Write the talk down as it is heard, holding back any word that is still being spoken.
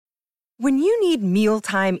When you need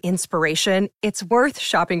mealtime inspiration, it's worth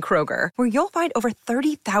shopping Kroger, where you'll find over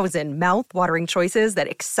 30,000 mouth-watering choices that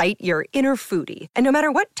excite your inner foodie. And no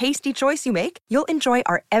matter what tasty choice you make, you'll enjoy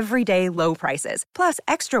our everyday low prices, plus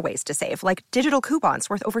extra ways to save, like digital coupons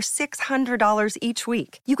worth over $600 each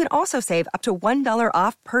week. You can also save up to $1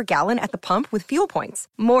 off per gallon at the pump with fuel points.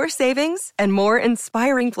 More savings and more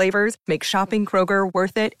inspiring flavors make shopping Kroger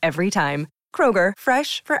worth it every time. Kroger,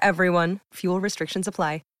 fresh for everyone. Fuel restrictions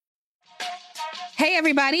apply. Hey,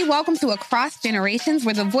 everybody. Welcome to Across Generations,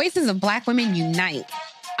 where the voices of Black women unite.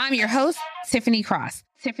 I'm your host, Tiffany Cross.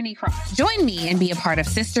 Join me and be a part of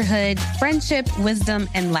sisterhood, friendship, wisdom,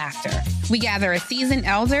 and laughter. We gather a seasoned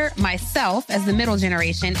elder, myself as the middle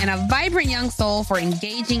generation, and a vibrant young soul for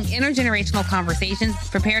engaging intergenerational conversations.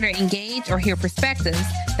 Prepare to engage or hear perspectives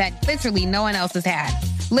that literally no one else has had.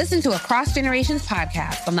 Listen to Across Generations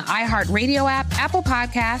podcast on the iHeartRadio app, Apple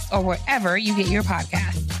Podcasts, or wherever you get your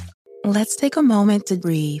podcasts. Let's take a moment to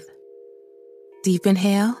breathe. Deep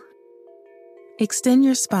inhale. Extend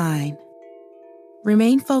your spine.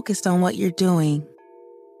 Remain focused on what you're doing.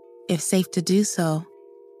 If safe to do so,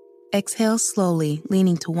 exhale slowly,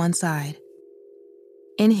 leaning to one side.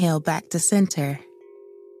 Inhale back to center.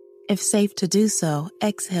 If safe to do so,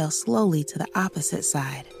 exhale slowly to the opposite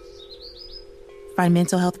side. Find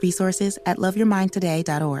mental health resources at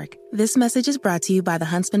loveyourmindtoday.org. This message is brought to you by the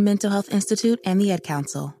Huntsman Mental Health Institute and the Ad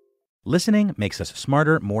Council. Listening makes us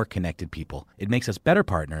smarter, more connected people. It makes us better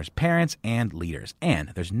partners, parents, and leaders. And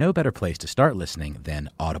there's no better place to start listening than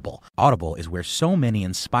Audible. Audible is where so many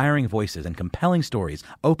inspiring voices and compelling stories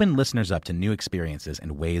open listeners up to new experiences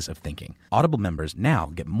and ways of thinking. Audible members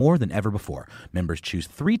now get more than ever before. Members choose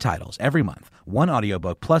 3 titles every month, 1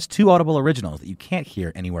 audiobook plus 2 Audible originals that you can't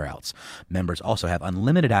hear anywhere else. Members also have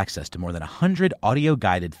unlimited access to more than 100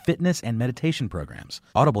 audio-guided fitness and meditation programs.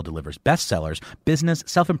 Audible delivers bestsellers, business,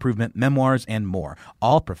 self-improvement, memoirs, and more,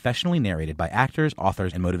 all professionally narrated by actors,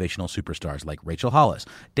 authors, and motivational superstars like Rachel Hollis,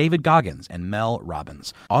 David Goggins, and Mel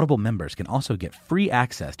Robbins. Audible members can also get free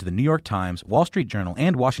access to the New York Times, Wall Street Journal,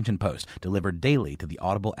 and Washington Post delivered daily to the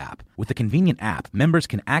Audible app. With the convenient app, members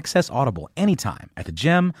can access Audible anytime, at the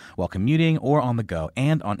gym, while commuting, or on the go,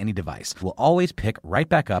 and on any device. We'll always pick right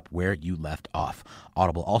back up where you left off.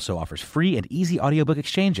 Audible also offers free and easy audiobook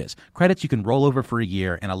exchanges, credits you can roll over for a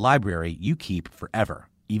year, and a library you keep forever,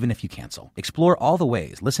 even if you cancel. Explore all the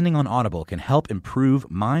ways listening on Audible can help improve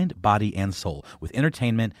mind, body, and soul with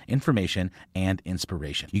entertainment, information, and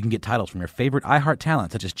inspiration. You can get titles from your favorite iHeart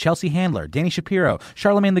talent such as Chelsea Handler, Danny Shapiro,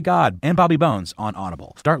 Charlemagne the God, and Bobby Bones on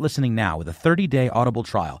Audible. Start listening now with a 30-day Audible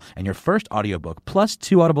trial, and your first audiobook plus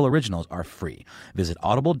 2 Audible originals are free. Visit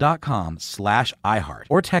audible.com/iHeart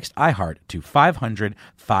or text iHeart to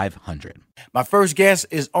 500-500. My first guest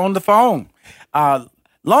is on the phone.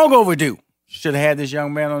 Long overdue. Should have had this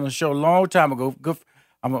young man on the show a long time ago.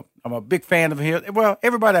 I'm a big fan of his. Well,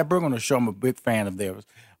 everybody I bring on the show, I'm a big fan of theirs,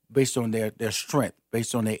 based on their strength,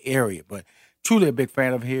 based on their area. But truly a big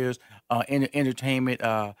fan of his in the entertainment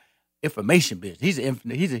information business.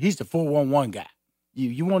 He's the 411 guy.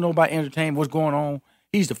 You want to know about entertainment, what's going on?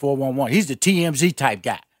 He's the 411. He's the TMZ type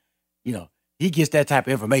guy. You know, he gets that type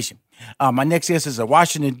of information. My next guest is a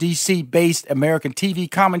Washington, D.C. based American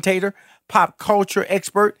TV commentator, pop culture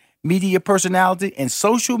expert, media personality, and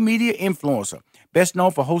social media influencer, best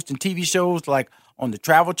known for hosting TV shows like on the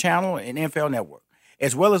Travel Channel and NFL Network,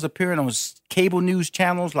 as well as appearing on cable news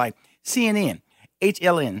channels like CNN,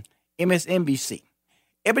 HLN, MSNBC.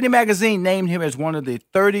 Ebony Magazine named him as one of the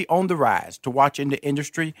 30 on the rise to watch in the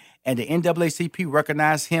industry, and the NAACP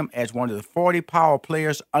recognized him as one of the 40 power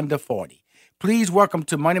players under 40. Please welcome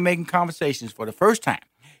to Money Making Conversations for the first time,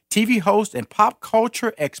 TV host and pop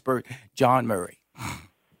culture expert, John Murray.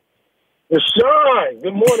 Sean,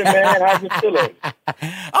 good morning, man. How's you feeling?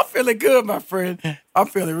 I'm feeling good, my friend. I'm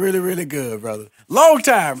feeling really, really good, brother. Long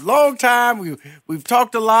time. We've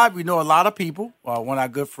talked a lot. We know a lot of people. One of our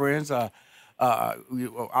good friends out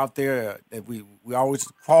there that we always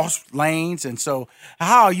cross lanes. And so,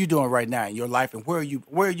 how are you doing right now in your life, and where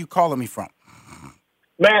are you calling me from?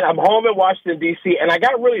 Man, I'm home in Washington, D.C., and I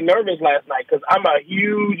got really nervous last night because I'm a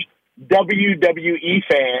huge WWE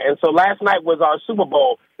fan. And so last night was our Super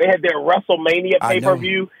Bowl. They had their WrestleMania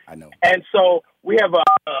pay-per-view. I know. And so we have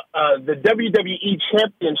the WWE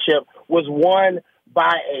Championship was won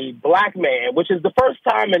by a black man, which is the first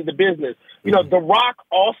time in the business. You know, The Rock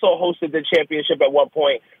also hosted the championship at one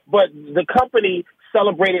point, but the company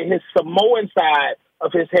celebrated his Samoan side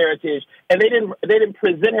of his heritage, and they didn't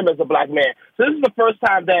present him as a black man. So this is the first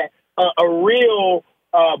time that a real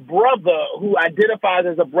brother who identifies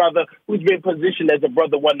as a brother who's been positioned as a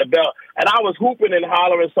brother won the belt. And I was hooping and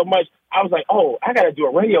hollering so much, I was like, oh, I got to do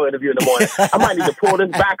a radio interview in the morning. I might need to pull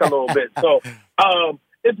this back a little bit. So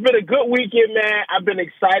it's been a good weekend, man. I've been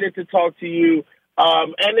excited to talk to you.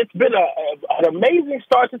 And it's been an amazing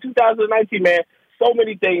start to 2019, man. So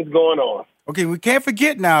many things going on. Okay, we can't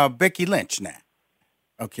forget now Becky Lynch now.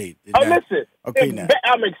 Okay. Oh, listen. Okay, now.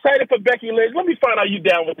 I'm excited for Becky Lynch. Let me find out you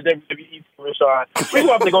down with the WWE, Rashawn. We're going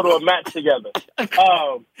to have to go to a match together. Yeah,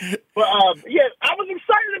 I was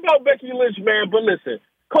excited about Becky Lynch, man. But listen,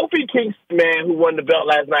 Kofi Kingston, man, who won the belt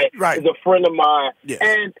last night, is a friend of mine. Yes.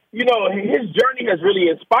 And, you know, his journey has really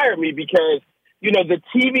inspired me because, you know, the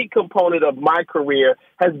TV component of my career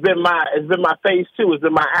has been my phase two, has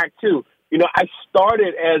been my act two. You know, I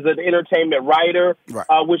started as an entertainment writer,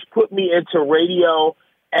 which put me into radio.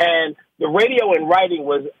 And the radio and writing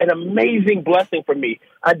was an amazing blessing for me.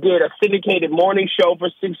 I did a syndicated morning show for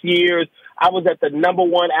 6 years. I was at the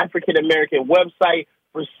 #1 African-American website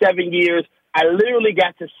for 7 years. I literally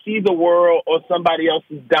got to see the world on somebody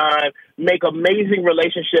else's dime, make amazing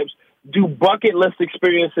relationships, do bucket list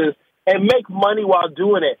experiences, and make money while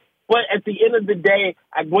doing it. But at the end of the day,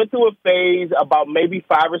 I went through a phase about maybe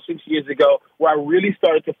 5 or 6 years ago where I really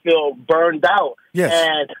started to feel burned out. Yes.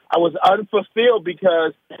 And I was unfulfilled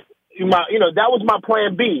because that was my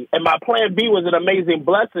plan B. And my plan B was an amazing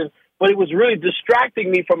blessing, but it was really distracting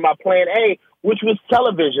me from my plan A, which was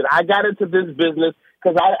television. I got into this business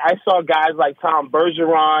because I saw guys like Tom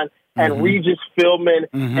Bergeron and Regis Philbin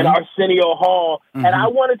and Arsenio Hall, and I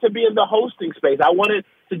wanted to be in the hosting space. I wanted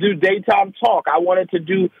to do daytime talk. I wanted to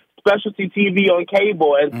do specialty TV on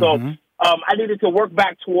cable. And so I needed to work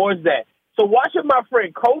back towards that. So watching my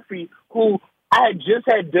friend Kofi, who I had just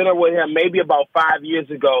had dinner with him maybe about 5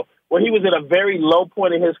 years ago, when he was at a very low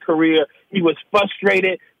point in his career, he was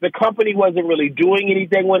frustrated. The company wasn't really doing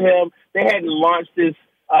anything with him. They hadn't launched this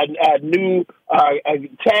new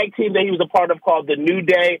tag team that he was a part of called The New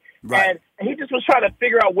Day. And he just was trying to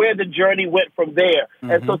figure out where the journey went from there.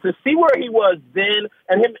 And so to see where he was then,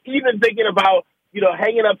 and him even thinking about,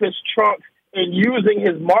 hanging up his trunks and using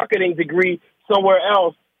his marketing degree somewhere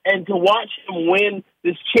else, and to watch him win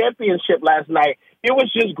this championship last night, it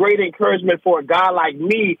was just great encouragement for a guy like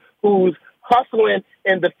me who's hustling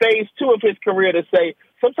in the phase two of his career to say,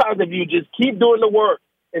 sometimes if you just keep doing the work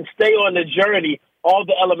and stay on the journey, all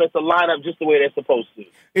the elements will line up just the way they're supposed to.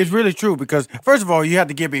 It's really true because, first of all, you have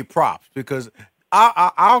to give me props because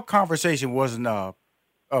our conversation wasn't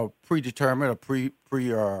predetermined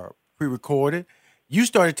or pre-recorded. You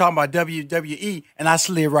started talking about WWE, and I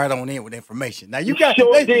slid right on in with information. Now you got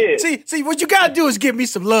did. See, what you got to do is give me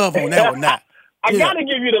some love on that one. Now I got to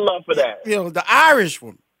give you the love for that. The Irish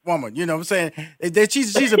woman. You know what I'm saying? That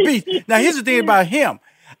she's a beast. Now here's the thing about him.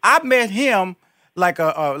 I met him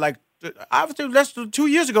obviously less than 2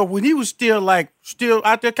 years ago when he was still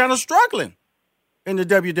out there kind of struggling in the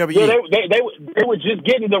WWE. Yeah, they were just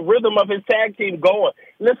getting the rhythm of his tag team going.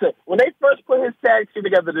 Listen, when they first put his tag team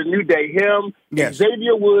together, The New Day, him,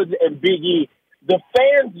 Xavier Woods, and Big E, the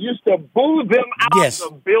fans used to boo them out of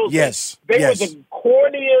the building. They were the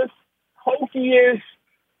corniest, hokiest,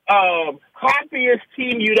 happiest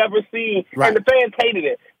team you'd ever seen, and the fans hated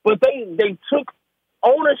it. But they took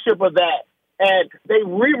ownership of that, and they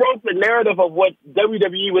rewrote the narrative of what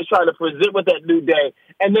WWE was trying to present with that New Day.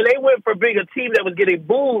 And then they went from being a team that was getting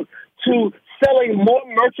booed to selling more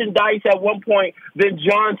merchandise at one point than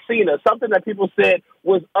John Cena, something that people said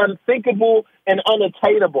was unthinkable and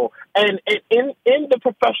unattainable. And in the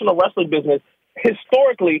professional wrestling business,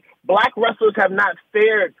 historically, black wrestlers have not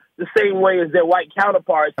fared the same way as their white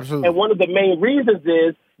counterparts. Absolutely. And one of the main reasons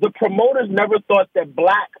is the promoters never thought that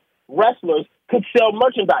black wrestlers could sell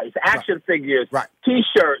merchandise, action figures,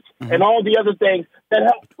 T-shirts, and all the other things that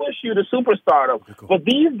help push you to superstardom. Cool. But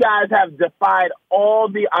these guys have defied all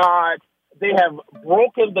the odds. They have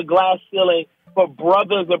broken the glass ceiling for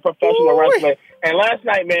brothers in professional wrestling. And last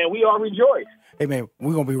night, man, we all rejoiced. Hey, man,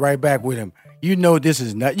 we're going to be right back with him. You know this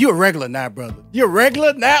is not... You're a regular now, brother. You're a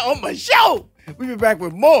regular now on my show. We'll be back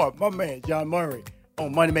with more. My man, John Murray,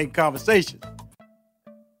 on Money Making Conversations.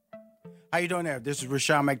 How you doing there? This is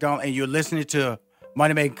Rashawn McDonald, and you're listening to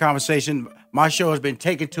Money Making Conversation. My show has been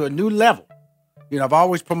taken to a new level. I've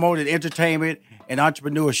always promoted entertainment and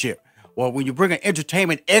entrepreneurship. Well, when you bring an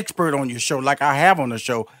entertainment expert on your show, like I have on the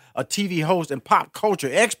show, a TV host and pop culture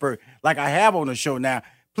expert, like I have on the show now,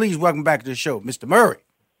 please welcome back to the show, Mr. Murray.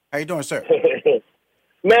 How you doing, sir?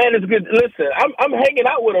 Man, it's good. Listen, I'm hanging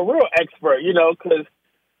out with a real expert, because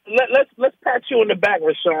let's pat you on the back,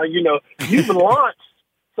 Rashawn. You've launched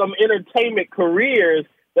some entertainment careers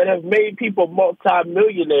that have made people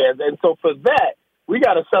multimillionaires. And so for that, we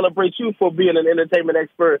got to celebrate you for being an entertainment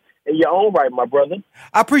expert in your own right, my brother.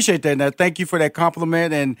 I appreciate that. Now, thank you for that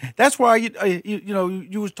compliment, and that's why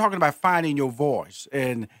you was talking about finding your voice,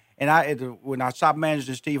 and when I stopped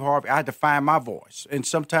managing Steve Harvey, I had to find my voice, and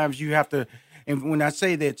sometimes you have to. And when I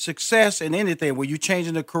say that success in anything, when you're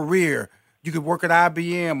changing a career, you could work at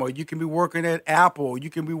IBM, or you can be working at Apple, or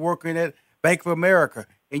you can be working at Bank of America,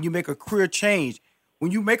 and you make a career change.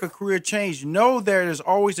 When you make a career change, know there is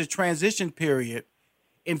always a transition period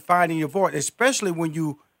in finding your voice, especially when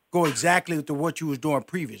you go exactly to what you was doing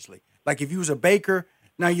previously. Like if you was a baker,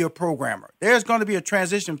 now you're a programmer. There's going to be a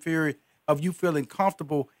transition period of you feeling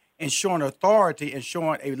comfortable and showing authority and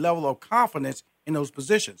showing a level of confidence in those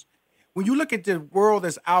positions. When you look at the world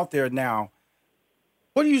that's out there now,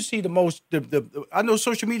 what do you see the most? I know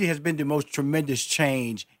social media has been the most tremendous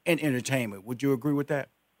change in entertainment. Would you agree with that?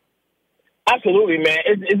 Absolutely, man.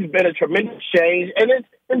 It's been a tremendous change, and it's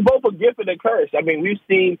both a gift and a curse. I mean, we've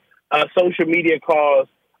seen social media cause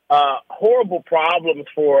horrible problems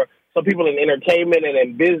for some people in entertainment and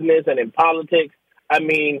in business and in politics. I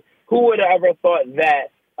mean, who would have ever thought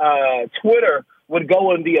that Twitter would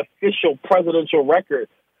go in the official presidential record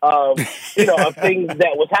of of things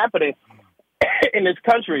that was happening in this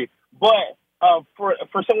country? But for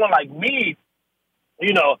someone like me,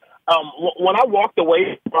 when I walked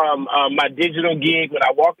away from my digital gig, when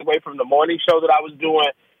I walked away from the morning show that I was doing,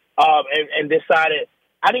 and decided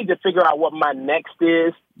I need to figure out what my next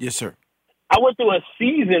is. Yes, sir. I went through a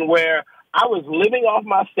season where I was living off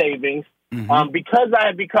my savings because I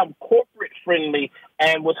had become corporate friendly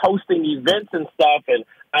and was hosting events and stuff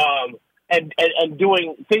and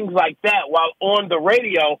doing things like that while on the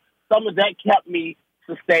radio. Some of that kept me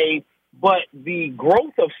sustained, but the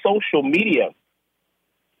growth of social media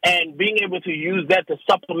and being able to use that to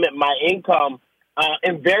supplement my income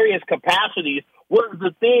in various capacities was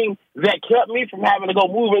the thing that kept me from having to go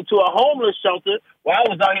move into a homeless shelter while I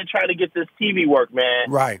was out here trying to get this TV work, man.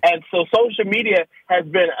 Right. And so social media has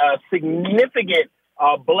been a significant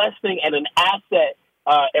blessing and an asset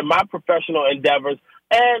in my professional endeavors.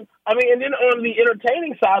 And, and then on the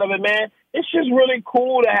entertaining side of it, man, it's just really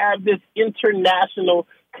cool to have this international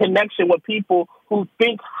connection with people who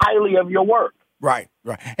think highly of your work. Right.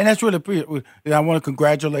 And that's really I want to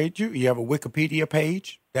congratulate you. You have a Wikipedia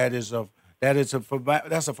page that's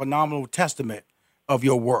a phenomenal testament of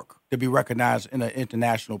your work to be recognized in an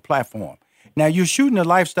international platform. Now, you're shooting a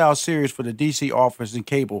lifestyle series for the DC office and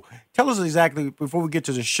cable. Tell us exactly, before we get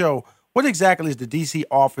to the show, what exactly is the DC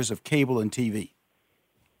office of cable and TV?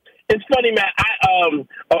 It's funny, man.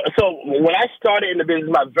 So when I started in the business,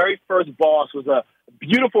 my very first boss was a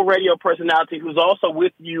beautiful radio personality who's also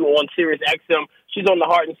with you on Sirius XM. She's on the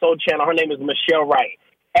Heart and Soul channel. Her name is Michelle Wright.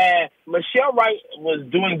 And Michelle Wright was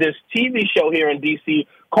doing this TV show here in D.C.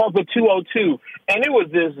 called The 202. And it was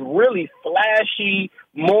this really flashy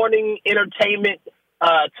morning entertainment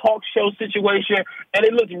talk show situation. And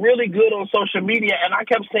it looked really good on social media. And I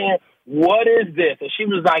kept saying, what is this? And she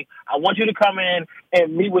was like, I want you to come in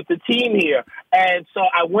and meet with the team here. And so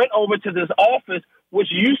I went over to this office, which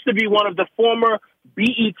used to be one of the former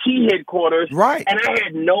BET headquarters. Right. And I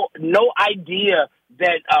had no idea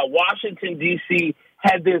that Washington, D.C.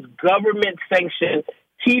 had this government-sanctioned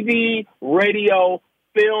TV, radio,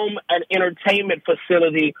 film, and entertainment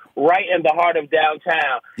facility right in the heart of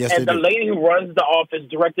downtown. Yes, and the lady who runs the office,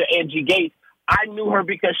 Director Angie Gates, I knew her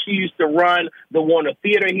because she used to run the Warner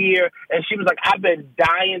Theater here, and she was like, I've been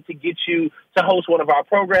dying to get you to host one of our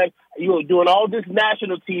programs. You were doing all this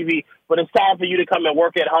national TV, but it's time for you to come and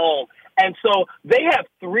work at home. And so they have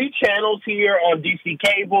 3 channels here on DC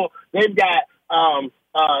Cable. They've got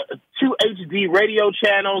 2 HD radio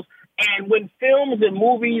channels. And when films and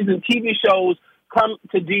movies and TV shows come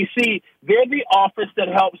to DC, they're the office that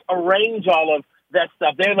helps arrange all of that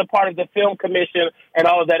stuff. They're the part of the film commission and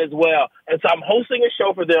all of that as well. And so I'm hosting a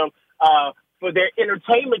show for them for their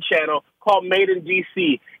entertainment channel called Made in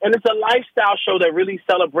DC. And it's a lifestyle show that really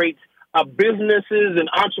celebrates businesses and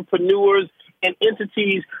entrepreneurs and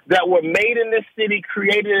entities that were made in this city,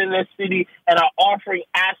 created in this city, and are offering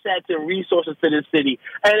assets and resources to this city.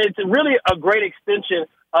 And it's really a great extension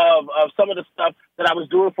of some of the stuff that I was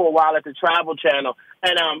doing for a while at the Travel Channel.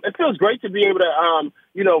 And it feels great to be able to,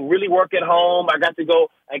 really work at home. I got to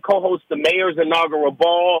go and co-host the mayor's inaugural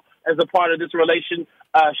ball as a part of this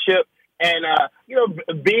relationship. And,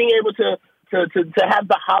 being able to have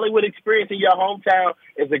the Hollywood experience in your hometown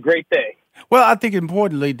is a great thing. Well, I think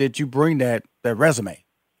importantly that you bring that resume,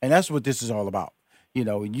 and that's what this is all about.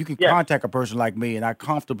 You can contact a person like me, and I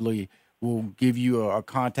comfortably will give you a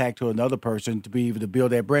contact to another person to be able to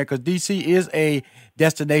build that brand, because DC is a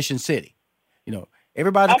destination city.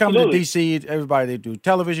 Everybody comes to Absolutely. DC. Everybody, they do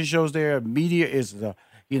television shows there. Media is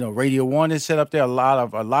Radio One is set up there. A lot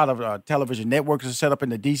of television networks are set up in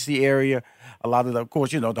the DC area. A lot of, of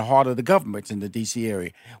course, the heart of the government's in the DC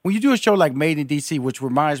area. When you do a show like Made in DC, which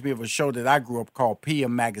reminds me of a show that I grew up called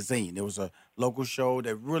PM Magazine. It was a local show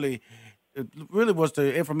that really was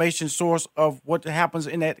the information source of what happens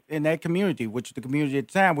in that community, which the community at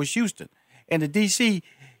the time was Houston. And the DC,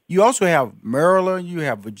 you also have Maryland, you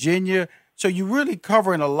have Virginia. So you're really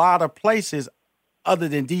covering a lot of places other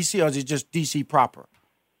than DC, or is it just DC proper?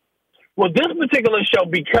 Well, this particular show,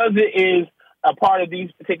 because it is a part of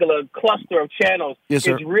these particular cluster of channels, yes,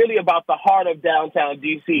 sir, is really about the heart of downtown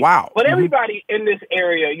D.C. Wow. But everybody in this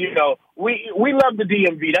area, we love the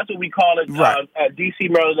DMV. That's what we call it, right. D.C.,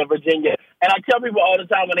 Maryland, and Virginia. And I tell people all the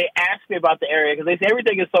time when they ask me about the area, because they say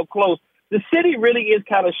everything is so close, the city really is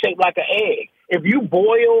kind of shaped like an egg. If you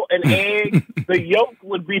boil an egg, the yolk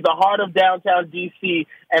would be the heart of downtown D.C.,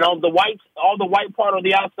 and on all the white part on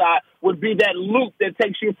the outside would be that loop that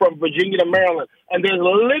takes you from Virginia to Maryland. And there's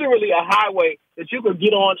literally a highway that you could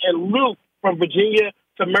get on and loop from Virginia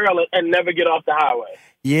to Maryland and never get off the highway.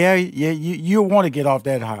 Yeah, you want to get off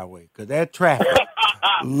that highway because that traffic.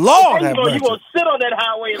 Lord have mercy. You're going to sit on that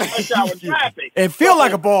highway in rush hour traffic. And feel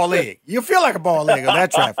like a ball egg. You feel like a ball egg on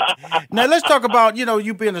that traffic. Now, let's talk about, we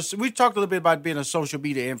talked a little bit about being a social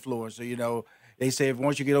media influencer. They say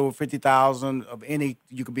once you get over 50,000 of any,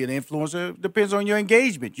 you can be an influencer. It depends on your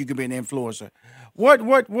engagement. You can be an influencer. What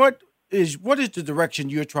is the direction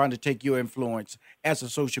you're trying to take your influence as a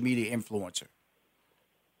social media influencer?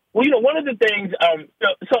 Well, one of the things,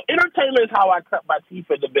 so entertainment is how I cut my teeth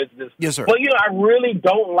in the business. Yes, sir. But, I really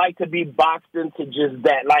don't like to be boxed into just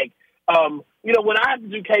that. Like, when I have to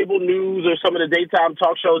do cable news or some of the daytime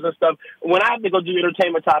talk shows and stuff, when I have to go do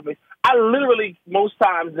entertainment topics, I literally, most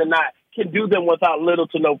times than not, can do them without little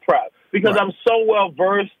to no prep because right. I'm so well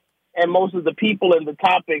versed in most of the people and the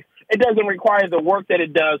topics. It doesn't require the work that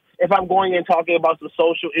it does if I'm going and talking about some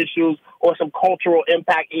social issues or some cultural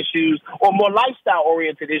impact issues or more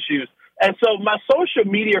lifestyle-oriented issues. And so my social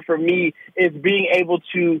media for me is being able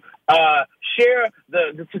to share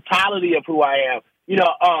the totality of who I am.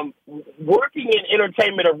 Working in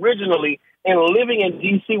entertainment originally and living in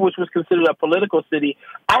D.C., which was considered a political city,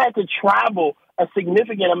 I had to travel a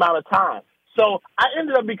significant amount of time. So I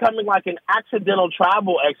ended up becoming like an accidental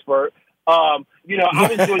travel expert. I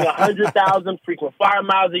was doing 100,000 frequent flyer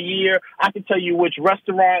miles a year. I can tell you which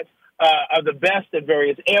restaurants are the best at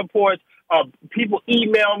various airports. People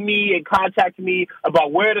email me and contact me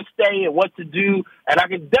about where to stay and what to do. And I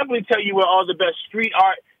can definitely tell you where all the best street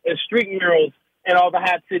art and street murals in all the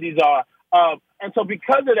hot cities are. And so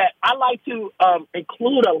because of that, I like to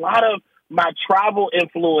include a lot of my travel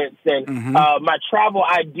influence and my travel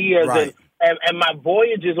ideas right. and my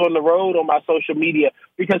voyages on the road on my social media,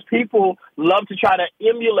 because people love to try to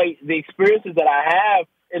emulate the experiences that I have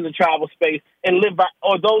in the travel space and live by,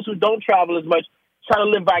 or those who don't travel as much, try to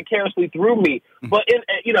live vicariously through me. But as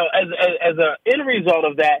an end result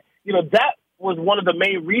of that, that was one of the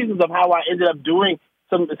main reasons of how I ended up doing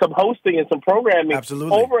some hosting and some programming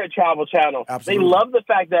Absolutely. over at Travel Channel. Absolutely. They love the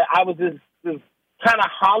fact that I was this kind of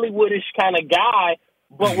Hollywoodish kind of guy,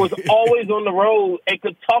 but was always on the road and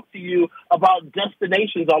could talk to you about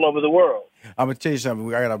destinations all over the world. I'm going to tell you something.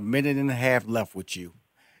 We got a minute and a half left with you.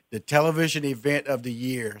 The television event of the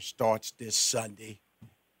year starts this Sunday.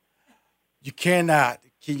 Can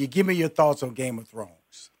you give me your thoughts on Game of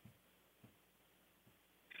Thrones?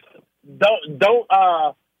 Don't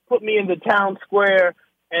put me in the town square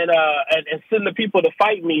and send the people to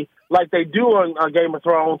fight me like they do on Game of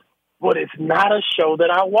Thrones, but it's not a show that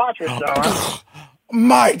I watch, Rashawn.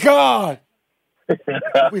 My God.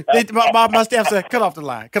 my staff said, cut off the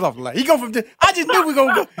line. He go from I just knew we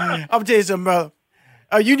going to go. I'm going to tell you something, brother.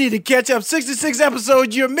 You need to catch up 66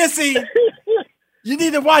 episodes you're missing. You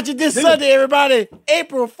need to watch it this Sunday, everybody.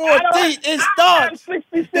 April 14th, it starts.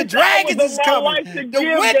 The Dragons is coming.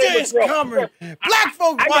 The winter is coming. Black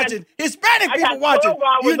folks watching. Hispanic people watching.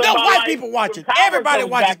 White people watching. Everybody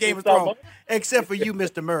watches Game of Thrones, except for you,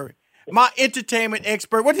 Mr. Murray. My entertainment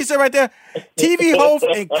expert. What did he say right there? TV host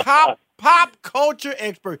and pop culture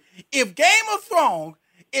expert. If Game of Thrones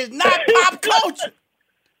is not pop culture,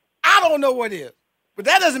 I don't know what is. But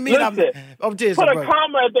that doesn't mean I'm put a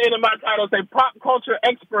comma at the end of my title, say pop culture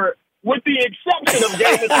expert, with the exception of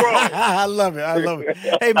Game of Thrones. I love it.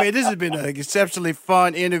 Hey, man, this has been an exceptionally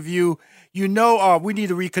fun interview. We need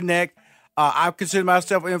to reconnect. I consider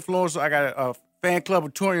myself an influencer. I got a fan club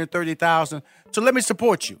of 230,000. So let me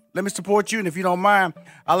support you. And if you don't mind,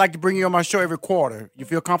 I like to bring you on my show every quarter. You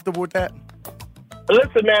feel comfortable with that?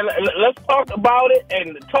 Listen, man, let's talk about it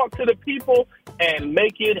and talk to the people and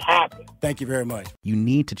make it happen. Thank you very much. You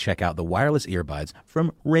need to check out the wireless earbuds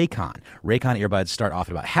from Raycon. Raycon earbuds start off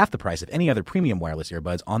at about half the price of any other premium wireless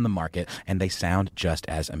earbuds on the market, and they sound just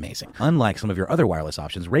as amazing. Unlike some of your other wireless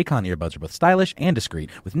options, Raycon earbuds are both stylish and discreet,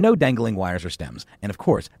 with no dangling wires or stems. And of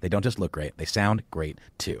course, they don't just look great, they sound great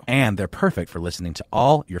too. And they're perfect for listening to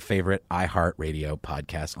all your favorite iHeartRadio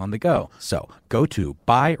podcasts on the go. So go to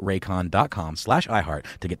buyraycon.com/iHeart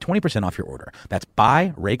to get 20% off your order. That's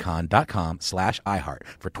buyraycon.com/iHeart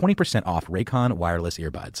for 20% off Raycon wireless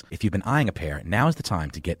earbuds. If you've been eyeing a pair, now is the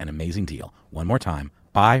time to get an amazing deal. One more time,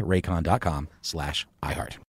 buyraycon.com/iHeart.